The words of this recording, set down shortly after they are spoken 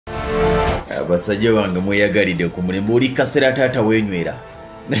abasajja bange mweyagalidde ku mulembe oli kaseera taata wenywera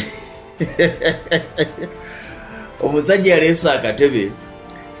omusajja yaleese akatebe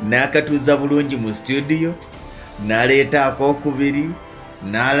n'akatuuza bulungi mu studio n'aleeta akokubiri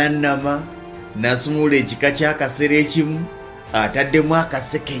n'alannama n'asumula ekika ky'akaseera ekimu ataddemu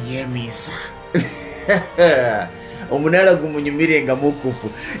akaseke yeemiisa omunaala gumunyumire nga mukufu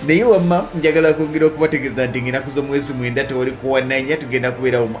naye wamma njagala kwongera okubategeeza nti ng'enaku z'omwezi 9 tewali kuwananya tugenda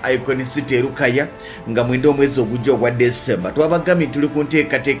kubeera mu Icon City Erukaya nga 9 omwezi ogujja ogwa December twabagambye tuli ku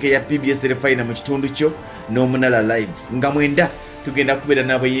nteekateeka ya PBS Refina mu kitundu kyo n'omunaala live nga 9 tugenda kubeera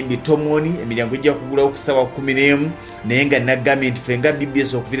n'abayimbi Tomoni emiryango ejja kugulawo ku ssaawa 11 naye nga nagambye nti ffe nga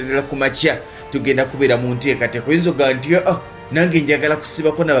BBS okuviira ddala ku makya tugenda kubeera mu nteekateeka oyinza ogaa nti nange njagala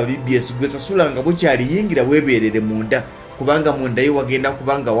kusibako n'aba BBS gwe sasula nga bukyaliyingira weebeerere munda kubanga munda yo wagenda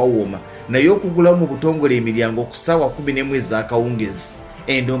kubanga wawooma naye okugulawo mu butongole emiryango ku ssaawa 11 ez'akawungezi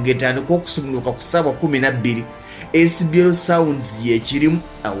endongo etandika okusumuluka ku ssaawa 12 SBL Sounds yekirimu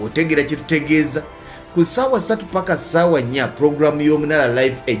awo otegera kye tutegeeza ku ssaawa 3 paka ssaawa 4 programu y'omunaala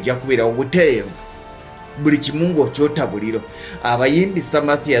live ejja kubeerawo butereevu buli kimu ng'okyotabuliro abayimbi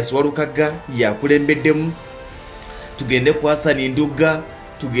Samathias Walukaga yakulembeddemu tugende ku Hasani Nduga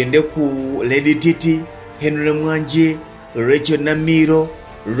tugende ku Lady Titi Henry Mwanje Rachel Namiro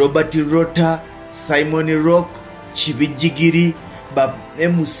Robert Rota Simon Rock Chibijigiri ba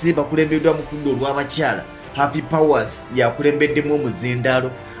MC bakulembeddwa mu kuddo olw'abakyala Happy Powers yakulembeddemu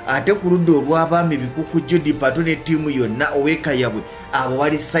omuzindalo ate ku ludda olw'abaami bikuku Jody Pato ne ttiimu yonna oweka yabwe abo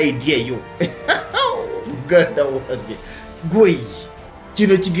bali side eyo muganda wange gwe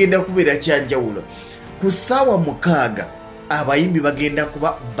kino kigenda kubeera kyanjawulo ku ssaawa 6 abayimbi bagenda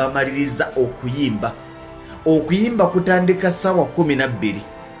kuba bamaliriza okuyimba kutandika ssaawa 12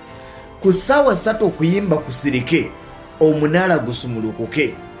 ku ssaawa 3 okuyimba kusirike omunaala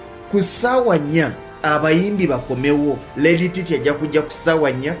gusumulukuke ku ssaawa 4 abayimbi bakomewo Lady Titi ajja kujja ku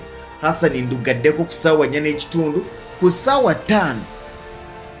ssaawa 4 Hasani Ndugaddeko ku ssaawa 4 n'ekitundu ku ssaawa 5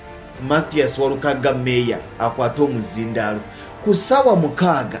 Mathias Walukaga Meya akwata omuzindaalo ku ssaawa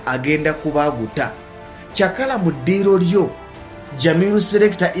 6 agenda kubaaguta Chakala mu ddiiro lyo Jamiru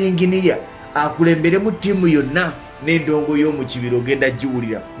Selector Engineer akulemberemu ttiimu yonna n'endongo y'omu kibira ogenda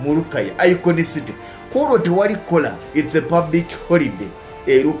giwulira mu Lukaya Icon City kwolwo tewali kola it's a public holiday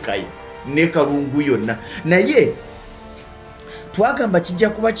Lukaya ne Kalungu yonna naye twagamba kijja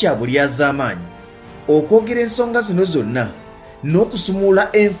kuba kya bulyazaamaanyi okwogera ensonga zino zonna n'okusumula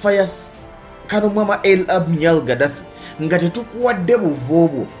enfa kano Muammar Gadaffi nga tetukuwadde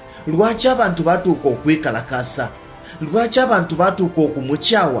buvoobwo lwaki abantu batuuka okwekalakaasa lwaki abantu batuuka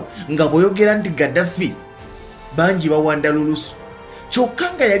okumukyawa nga bw'oyogera nti Gadaffi bangi bawanda lulusu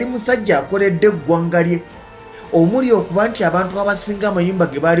kyokka nga yali musajja akoledde eggwanga lye omuli okuba nti abantu abasinga amayumba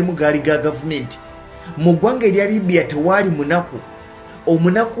ge baalimu gaali ga gavumenti mu ggwanga erya Libya tewaali munaku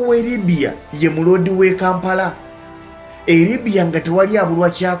omunaku w'e Libya ye muloodi w'e Kampala Libya nga tewali abulwa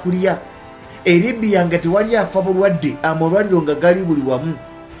kyakulya Libya nga tewali afa bulwadde amalwaliro nga gali buli wamu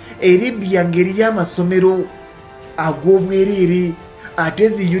Libya ngeri y'amasomero ag'obwereere ate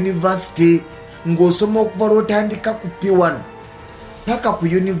zi university ng'osoma okuva lw'otandika ku P1 paka ku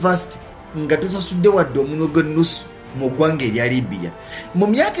university nga tosasudde wadde omunwe gw'ennusu mu ggwanga erya Libya mu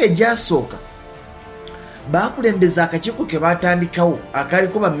myaka egyasooka baakulembeza akakiiko ke baatandikawo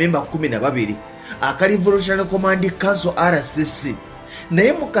akaliko bammemba 12 aka Revolutionary Command Council RCC naye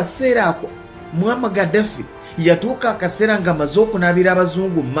mu kaseera ako Muammar Gadaffi yatuuka akaseera nga amaze okunaabira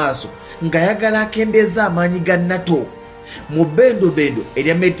abazungu mu maaso ng'ayagala akendeeza amaanyi ga NATO mu bendobendo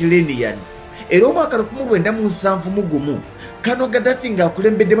erya Mediterranean era omwaka 1971 kano Gadaffi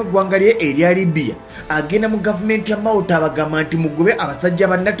ng'akulembeddemu eggwanga lye erya Libya agenda mu gavumenti ya Malta abagamba nti mugobe abasajja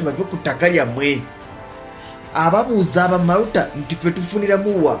ba NATO bave ku ttaka lyammwe ababuuza aba Malta nti ffe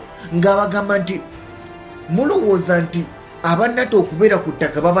tufuniramuwa ng'abagamba nti mulowooza nti aba NATO okubeera ku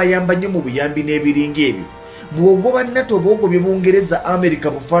ttaka babayamba nnyo mu buyambi n'ebiringa ebyo bw'ogoba NATO bw'ogobye Bungereza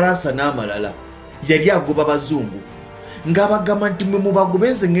Amerika Bufalansa n'amalala yali agoba bazungu ng'abagamba nti mwe mubagobe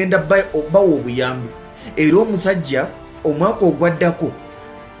nze ngenda bawa obuyambi era omusajja omwaka ogwaddako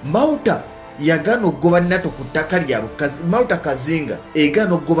Malta yagaana okugoba NATO ku ttaka lyabwe Malta kazinga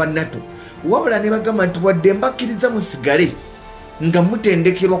egaana okugoba NATO wabula ne bagamba nti wadde mbakkiriza musigale nga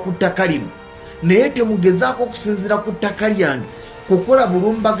mutendekerwa ku ttaka lino naye temugezaako okusinziira ku ttaka lyange kukola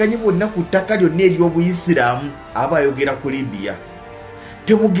bulumbaganyi bwonna ku ttaka lyonna ery'Obuyisiraamu aba ayogera ku Libya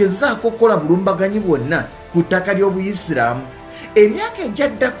temugezaako okukola bulumbaganyi bwonna ku ttaka ly'Obuyisiraamu emyaka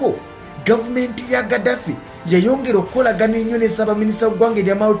egyaddako gavumenti ya Gadaffi yayongera okukolagana ennyo ne Ssaabaminisita w'eggwanga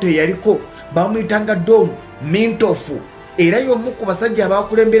erya Malta eyaliko bamuyitanga Dom Mintofu era y'omu ku basajja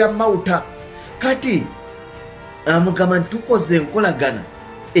abaakulembera Malta kati amugamba ntukoze enkolagana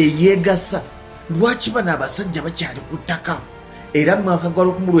eyeegasa lwaki bano abasajja bakyali ku ttaka era mu mwaka gwa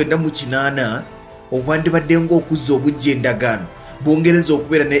 1998 obwandibadde ng'okuzza obujja endagaano bongereza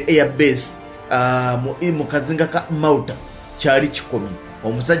okubeera ne airbase mu kazinga ka Malta kyali kikomye.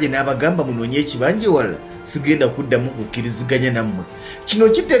 Omusajja n'abagamba munoonye ekibanja ewalala sigenda kuddamu kukkiriziganya nammwe. Kino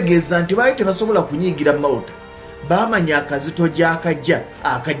kitegeeza nti baali tebasobola kunyiigira Malta, baamanya akazito gy'akajja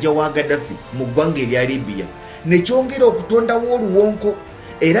wa Gaddafi mu ggwanga erya Libya ne kyongera okutondawo oluwonko,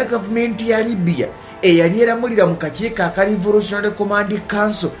 era gavumenti ya Libya eyali eramulira mu kakiiko aka Revolutionary Command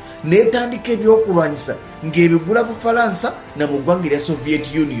Council n'etandika ebyokulwanyisa ng'ebigula Bufalansa na mu ggwanga erya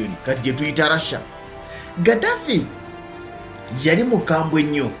Soviet Union kati gye tuyita Russia. Gaddafi yali mukambwe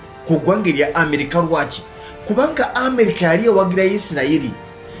nnyo ku ggwanga erya Amerika. Lwaki? Kubanga Amerika yali ewagira Isirayiri,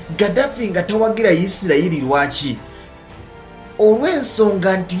 Gaddafi nga tawagira Isirayiri. Lwaki?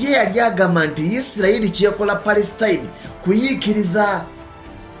 Olw'ensonga nti ye yali agamba nti Isirayiri kyekola Palestine kuyiikiriza.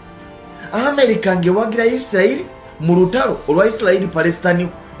 Amerika ng'ewagira Isirayiri mu lutalo olwa Isirayiri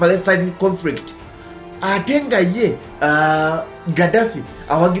Palestine conflict, ate nga ye Gaddafi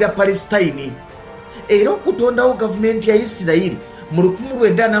awagira Palestine. Era okutondawo gavumenti ya Isirayiri mu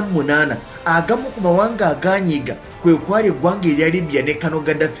 1948 agamu ku mawanga aganyiiga kwe kwali eggwanga erya Libya ne kano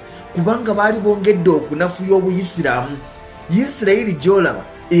Gaddafi, kubanga baali bongedde okunafuya obuyisiraamu. Isirayiri gy'olaba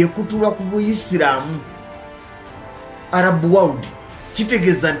ekutulwa ku buyisiraamu, Arab world,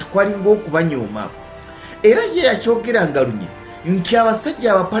 kitegeeza nti kwali ng'okubanyooma. Era ye yakyogeranga lunye nti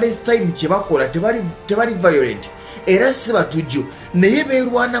abasajja Abapalestine kye bakola tebali violent era si batujjo, naye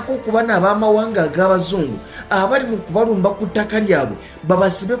beerwanako okuba n'abamawanga ag'abazungu abali mu kubalumba ku ttaka lyabwe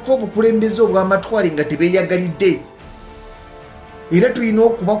babasibeko obukulembeze obw'amatwale nga tebeeyagalidde. Era tulina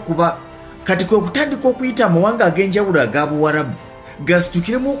okubakuba kati kwe kutandika okuyita amawanga ag'enjawulo aga Buwarabu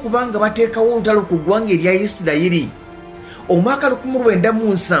gasitukiremu okuba nga bateekawo olutalo ku ggwanga erya Isirayiri. Omwaka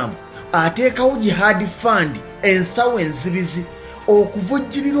 1907 ateekawo Jihad Fund, ensawo enzibizi,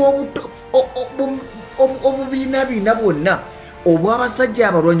 okuvujjirira obubiinabiina bwonna obw'abasajja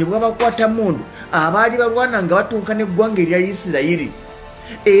abalwanyi bw'abakwata mundu abaali balwana nga batuuka n'eggwanga erya Isirayiri.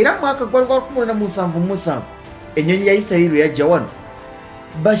 Era mwaka gwali gwa 1977 ennyonyi ya Isirayiri yajja wano,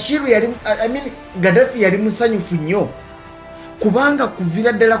 Gaddafi yali musanyufu nnyo kubanga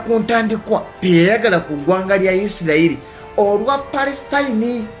kuviira ddala ku ntandikwa teyayagala ku ggwanga lya Isirayiri olwa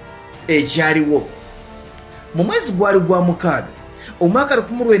Palestine ekyaliwo. Mu mwezi gwali gwa mukaaga omwaka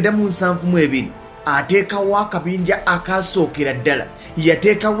 1972 ateekawo akabinja akasookera ddala,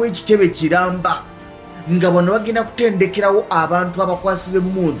 yateekawo ekitebe kiramba nga bano bagenda kutendekerawo abantu abakwasi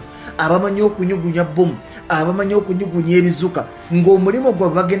b'emmundu abamanyi okunyugunya bomu, abamanyi okunyugunya ebizuka, ng'omulimu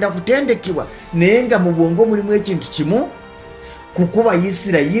gwabwe bagenda kutendekebwa naye nga mu bwongo mulimu ekintu kimu, kukuba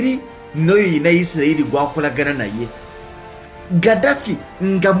Isirayiri n'oyo yina Isirayiri gwakolagana naye. Gaddafi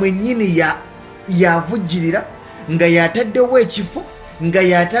nga mwennyini yavujjirira nga yataddewo ekifo nga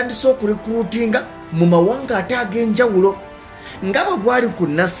yatandise okurikrutinga mu mawanga ate ag'enjawulo nga bwe gwali ku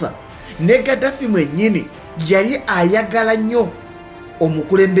NASA. Ne Gaddafi mwennyini yali ayagala nnyo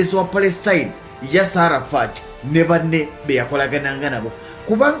omukulembeze wa Palestine Yasser Arafat ne banne be yakolagananga nabo,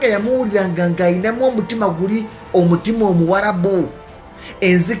 kubanga yamuwuliranga ng'ayinamu omutima guli omutima omuwarabu,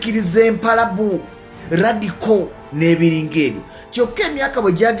 enzikiriza empalabu, radical n'ebiringa ebyo. Kyokka emyaka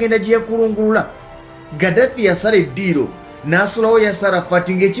bwe gyagenda gyekulungulula, Gaddafi yasala eddiiro n'asulawo Yasser Arafat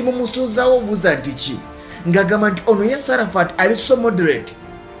ng'ekimumusuuzaawo obuuza nti ki, ng'agamba nti ono Yasser Arafat ali so moderate,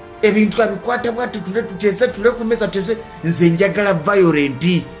 ebintu abikwata bwatu tule ku meza tutese, nze njagala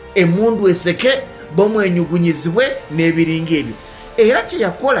violent, emmundu eseke, bomwenyugunyizibwe n'ebiringa ebyo. Era kye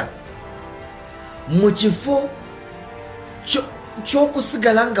yakola mu kifo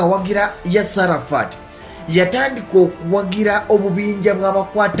ky'okusigala ng'awagira Yasser Arafat, yatandika okuwagira obubinja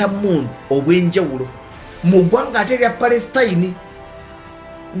bw'abakwata mundu obw'enjawulo mu ggwanga ate lya Palestine.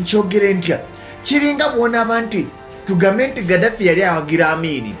 Nkyogere ntya, kiringa bw'onaaba nti tugambe nti Gaddafi yali awagira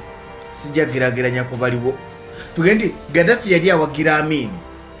Amini, sijagerageranya ku baliwo, tugende nti Gaddafi yali awagira Amini,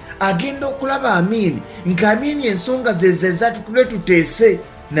 agenda okulaba Amini ng'Amini ensonga ze zatutule tuteese,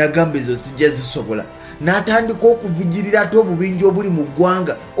 n'agamba ezo sijja zisobola, n'atandika okuvujjirira ate obubinja obuli mu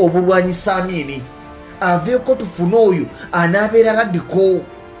ggwanga obulwanyisa Amini aveeko tufune oyo anaabeera radiko.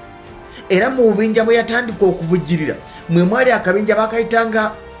 Era mu bubinja bwe yatandika okuvujjirira mwe mwali akabinja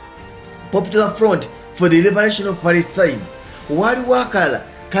bakayitanga Popular Front for the Liberation of Palestine, waliwo akalala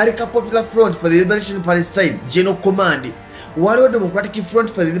kali ka Popular Front for the Liberation of Palestine General Command, waliwo Democratic Front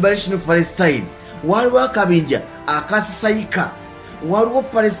for the Liberation of Palestine, waliwo akabinja akasisayika, waliwo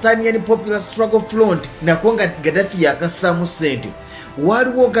Palestinian Popular Struggle Front nako nga Gaddafi yakasaamu ssente,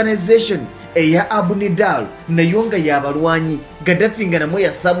 waliwo organization eya Abu Nidal nayo nga y'abalwanyi Gaddafi nga namwe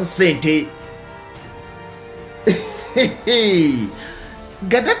yassaamu ssente.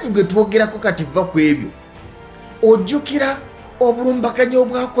 Gaddafi gwe twogerako kati va ku ebyo ojjukira obulumbaganyi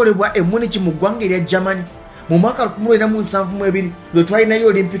obwakolebwa e Munich mu ggwanga erya Germany mu mwaka 1972 lwe twalinayo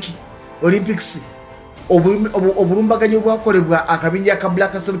Olympics. Obulumbaganyi obwakolebwa akabinja ka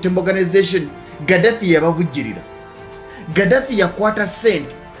Black September Organization Gaddafi yabavujjirira. Gaddafi yakwata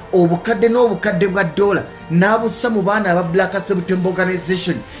ssente obukadde n'obukadde bwa dola n'abussa mu baana aba Black September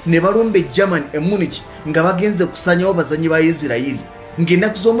Organization ne balumba e Germany e Munich nga bagenze kusanyawo bazanyi ba Isirayiri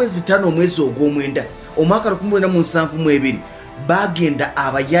ng'ennaku z'omwezi 5 omwezi ogw'omwenda omwaka 1972 bagenda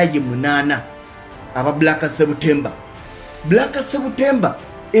abayaaye 8 aba Black September. Black September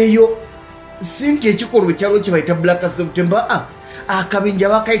eyo sinti ekikolwa kyalo kye bayita Black September akabinja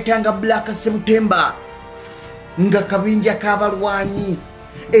bakayitanga Black September nga kabinja k'abalwanyi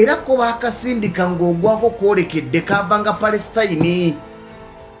era ko bakasindika ng'ogwako kwolekedde kavanga Palestine.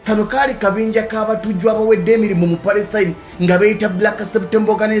 Kano kaali kabinja k'abatujju abawedde emirimu mu Palestine nga beeyita Black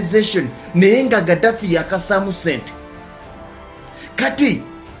September Organization naye nga Gaddafi yakasaamu ssente. Kati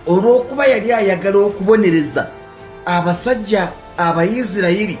olw'okuba yali ayagala okubonereza abasajja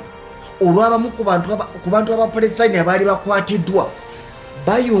Abayisirayiri olw'abamu ku bantu Abapalestine abaali bakwatiddwa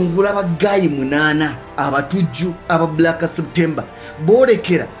bayungula bagaayi 8 abatujju aba Black September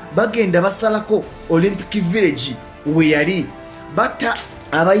boolekera bagenda basalako Olympic Village we yali batta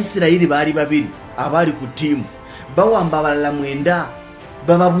Abayisirayiri baali 2 abaali ku ttiimu bawamba abalala 9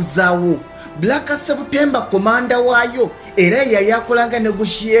 bababuzaawo. Black September komanda waayo era yali akolanga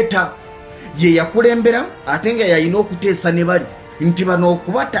negotiator ye yakulembera ate nga yalina okuteesa ne bali nti bano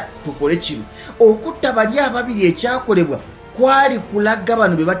okubata tukole kino okutta bali ababiri ekyakolebwa kwali kulaga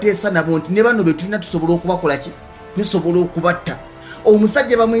bano be bateesa nabo nti ne bano be tulina tusobola okubakola ki tusobola okubatta.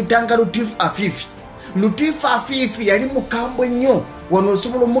 Omusajja bamuyitanga Lutifu Afifi yali mukambwe nnyo wano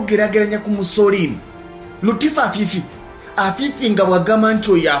osobola omugerageranya ku Mussolini. Lutifu Afifi nga bwagamba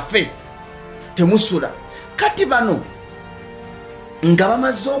nti oyo afe temusula. Kati bano nga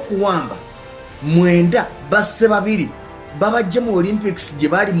bamaze okuwamba 9 basse 2 babajje mu Olympics gye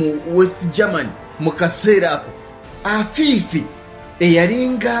bali mu West Germany mu kaseera ako. Afifi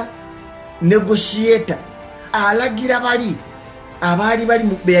eyalinga negotiator alagira bali abaali bali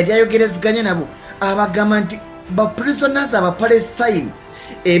be yali ayogereziganya nabo abagamba nti ba prisoners aba Palestine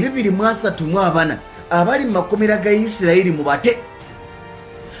 234 abali mu makomera ga Isirayiri mubate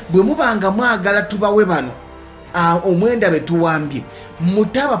bwe mubanga mwagala tubawe bano omwenda betuwambye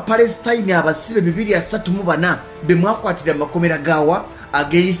mutaba Palestine abasibe 234 be mwakwatira makomera gawa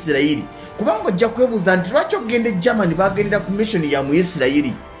age Isirayiri kubanga ojja kwebuuza nti lwaki ogende Germany bagendera ku mission ya mu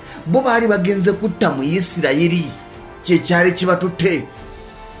Isirayiri bo baali bagenze kutta mu Isirayiri kyekyali kibatutte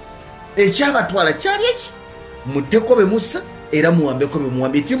ekyabatwala kyali eki mutteko be musa era muwambeko be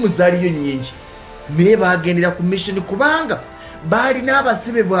muwambye timu zaaliyo nnyingi naye bagendera ku mission kubanga baali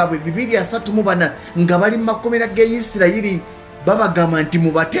n'abasibe bwabwe 234 nga bali mu makomera ge Isirayiri babagamba nti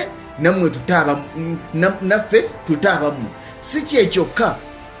mubate nammwe tutaaba naffe tutaabamu. Si kyekyokka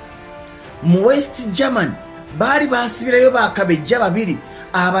mu West German baali basibirayo bakabejja 2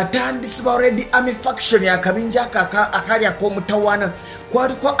 abatandisi ba Red Army faction yakabinja akali ak'omutawaana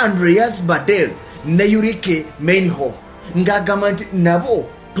kwaliko Andreas Badel ne Ulrike Meinhof ng'agamba nti nabo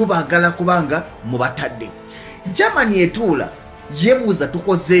tubagala kubanga mubatadde. Germany etuula yebuuza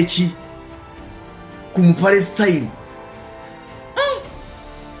tukoze eki ku Mupalestine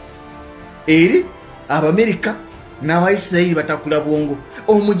eri Abamerika n'Abayisirayiri batakula bwongo.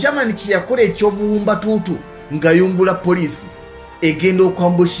 Omujamani kyeyakola ekyobuwumba tuutu ng'ayungula poliisi egenda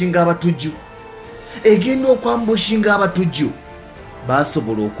okwambushinga abatujju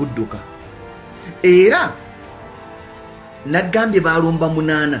baasobola okudduka era nagambye balumba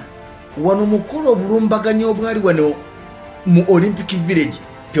 8 wano mukulu obulumbaganyi obwali wano mu Olympic Village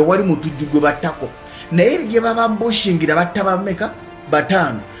tewali mutujju gwe battako naye gye babambushingira batta bameka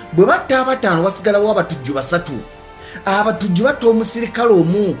 5 bwe batta 5 wasigalawo abatujju 3 abatujju batta omusirikale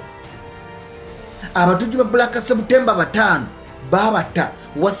omu abatujju ba Black September 5 babatta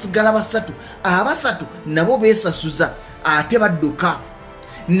wasigala 3 abasatu nabo beesasuza ate badduka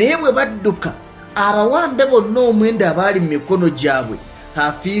naye bwe badduka abawambe bonna omwenda abaali mu mikono gyabwe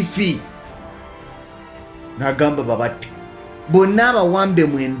Afifi n'agamba babatte bonna abawambe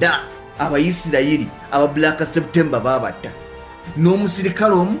 9 Abayisirayiri aba Black September babatta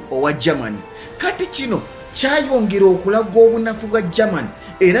n'omusirikale omu owa Germany. Kati kino kyayongera okulaga obunafu bwa Germany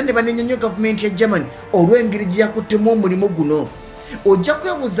era ne banenya nnyo gavumenti ya Germany olw'engeri gye yakuttemu omulimu guno. Ojja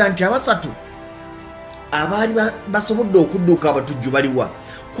kwebuuza nti abasatu abaali basobodde okudduka abatujju baliwa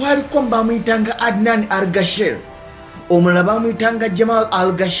kwaliko bamuyitanga Adnan al-Gashel, omulala bamuyitanga Jamal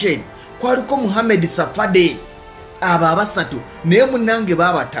al-Gashel, kwaliko Muhammad Safade. Abo abasatu naye munnange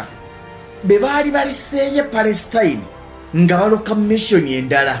babata be baali baliseeye Palestine nga baloka mission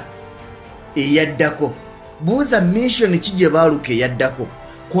endala eyaddako. Buuza mission ki gye baaluka eyaddako?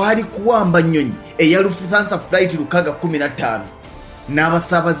 Kwali kuwamba nnyonyi eya Lufthansa flight 615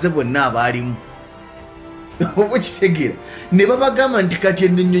 n'abasaabaze bonna abaalimu. Obukitegeera ne babagamba nti kati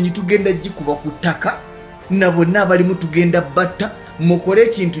eno ennyonyi tugenda gikuba ku ttaka, na bonna abalimu tugenda batta, mukole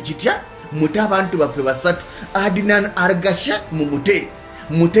ekintu kitya, mute abantu baffe basatu, Adnan al-Gashel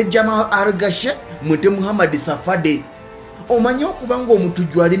mute Jamal al-Gashel, mute Muhammad Safade. Omanyi okuba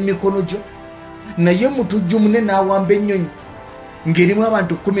ng'omutujju ali mu mikono gyo, naye mutujju munne n'awamba ennyonyi ng'erimu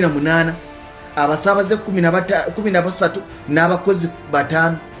abantu 18, abasaabaze 13 n'abakozi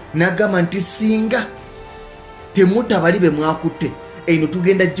 5, n'agamba nti singa temutabali be mwakutte eno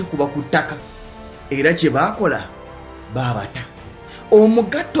tugenda gikuba ku ttaka. Era kye baakola baabata.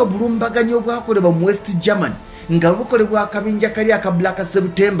 Omugatto obulumbaganyi obwakolebwa mu West Germany nga bukolebwa akabinja kali aka Black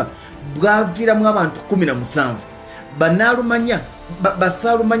September bwaviiramu abantu 17.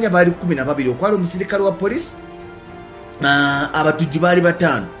 Basaalumanya baali 12, okwali omusirikale wa polisi, abatujju baali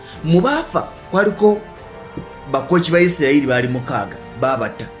 5. Mu baafa kwaliko bakochi ba Isirayiri baali 6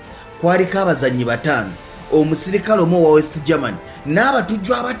 baabata, kwaliko abazanyi 5, omusirikale omu wa West Germany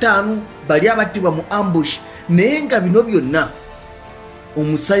n'abatujju 5 bali abattibwa mu ambush. Naye nga bino byonna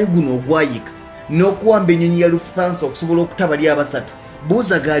omusayi guno ogwayika n'okuwamba ennyonyi ya Lufthansa okusobola okutabali abasatu,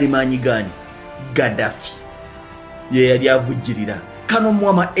 buuza gaali maanyi gaani? Gaddafi ye yali avujjirira. Kano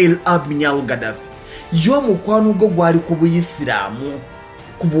Muammar Gadaffi yo omukwano gwo gwali ku Buyisiraamu,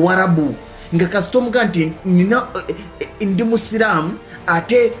 ku Buwarabu, nga kasita omuga nti nina ndi Musiraamu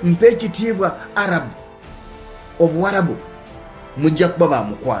ate mpa ekitiibwa Arabu, Obuwarabu, mujja kuba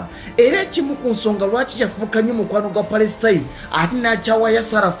bamukwano. Era ekimu ku nsonga lwaki yafuuka nnyo mukwano gwa Palestine ate n'akyawa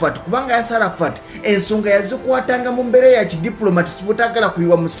Yasser Arafat, kubanga Yasser Arafat ensonga yazikwatanga mu mbeera ya kidiplomati sibutagala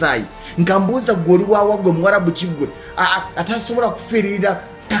kuyiwa musaayi. Nga mbuuza gwe oli waawa gwe Muwarabu kiggwe atasobola kufiirira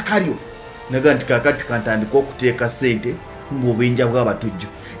ttaka lyo. Naga nti kakati kantandika okuteeka ssente mu bubinja bw'abatujju.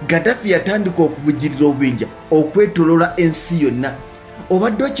 Gaddafi yatandika okubujjirira obubinja okwetoloola ensi yonna.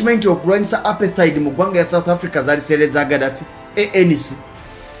 Obadde okimanyi nti okulwanyisa apartheid mu ggwanga ya South Africa zaali seere za Gaddafi? ANC,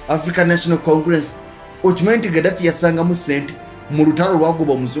 African National Congress. Okimanyi nti Gaddafi yasangamu ssente mu lutalo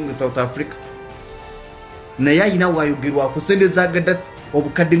lwagoba omuzungu e South Africa, naye ayina waayogerwako ssente za Gaddafi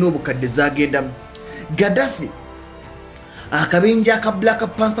obukadde n'obukadde zagendamu. Gaddafi akabinja aka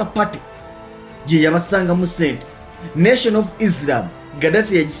Black Panther Party gye yabasangamu ssente. Nation of Islam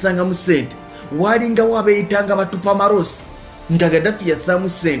Gaddafi yagisangamu ssente. Waalingawo abeeyitanga batupa marosi nga Gaddafi yassaamu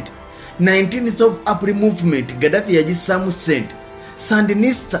ssente. 19th of April movement Gaddafi yagissaamu ssente.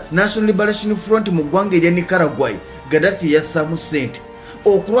 Sandinista National Liberation Front mu ggwanga erya Nicaragua Gaddafi yassaamu ssente.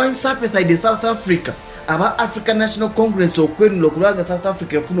 Okulwanyisa apartheid South Africa, aba African National Congress okwenula okulwanga South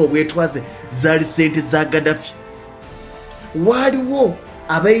Africa efuna obwetwaze zaali ssente za Gaddafi. Waaliwo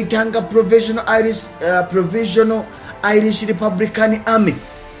abeeyitanga Provisional Irish Republican Army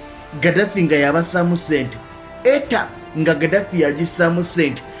Gaddafi nga yabassaamu ssente. ETA nga Gaddafi yagissaamu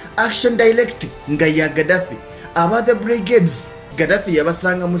ssente. Action Direct nga ya Gaddafi. Aba the Brigades Gaddafi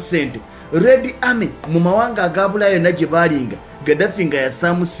yabasangamu ssente. Red Army mu mawanga agabula yonna gye baalinga Gaddafi nga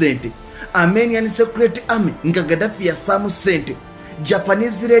yassaamu ssente. Armenian Security Army nga Gaddafi yassaamu ssente.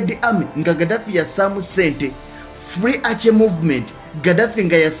 Japanese Red Army nga Gaddafi yassaamu ssente. Free Aceh Movement Gaddafi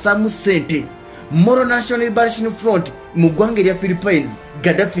nga yassaamu ssente. Moro National Liberation Front mu ggwanga erya Philippines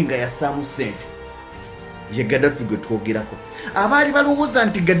Gaddafi nga yassaamu ssente. Ye Gaddafi gwe twogerako. Abaali balowooza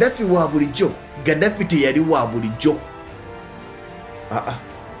nti Gaddafi wa bulijjo, Gaddafi teyali wa bulijjo.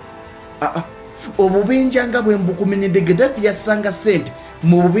 Obubinja nga bwe mbukumenyedde Gaddafi yassanga ssente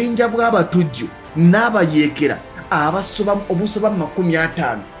mu bubinja bw'abatujju n'abayeekera obusoba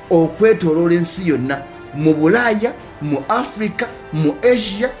 50 okwetooloola ensi yonna, mu Bulaaya, mu Africa, mu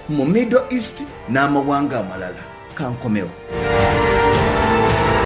Asia, mu Middle East n'amawanga amalala. Kankomewo.